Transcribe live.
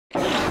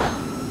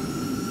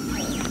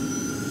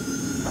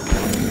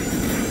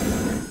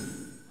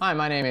Hi,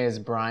 my name is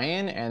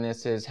Brian, and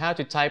this is how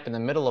to type in the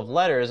middle of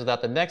letters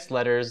without the next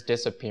letters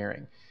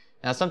disappearing.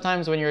 Now,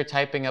 sometimes when you're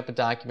typing up a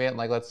document,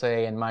 like let's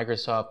say in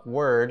Microsoft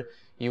Word,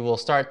 you will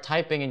start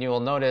typing and you will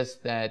notice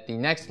that the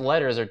next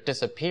letters are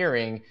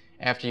disappearing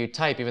after you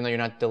type, even though you're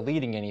not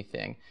deleting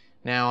anything.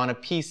 Now, on a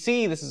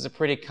PC, this is a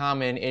pretty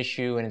common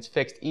issue and it's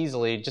fixed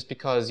easily just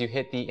because you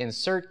hit the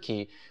insert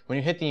key. When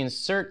you hit the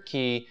insert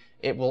key,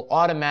 it will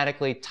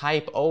automatically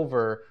type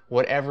over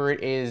whatever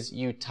it is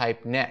you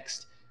type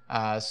next.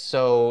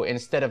 So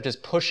instead of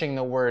just pushing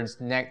the words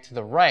next to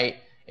the right,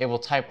 it will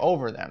type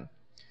over them.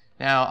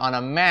 Now on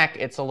a Mac,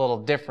 it's a little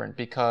different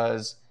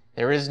because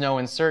there is no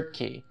insert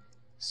key.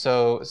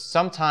 So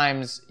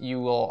sometimes you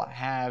will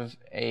have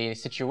a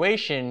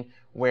situation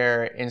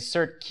where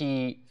insert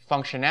key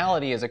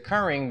functionality is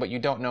occurring, but you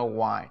don't know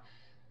why.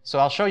 So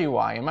I'll show you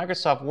why. In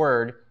Microsoft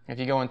Word, if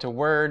you go into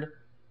Word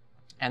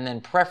and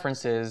then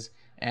Preferences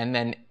and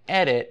then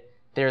Edit,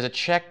 there's a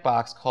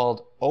checkbox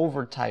called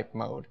Overtype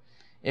Mode.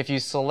 If you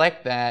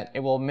select that, it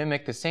will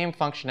mimic the same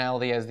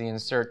functionality as the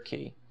insert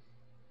key.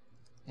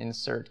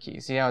 Insert key.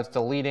 See how it's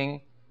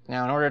deleting?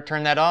 Now, in order to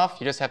turn that off,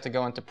 you just have to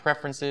go into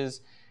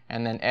Preferences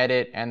and then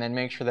Edit and then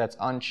make sure that's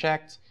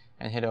unchecked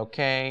and hit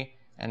OK.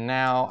 And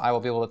now I will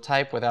be able to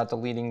type without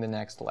deleting the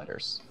next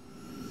letters.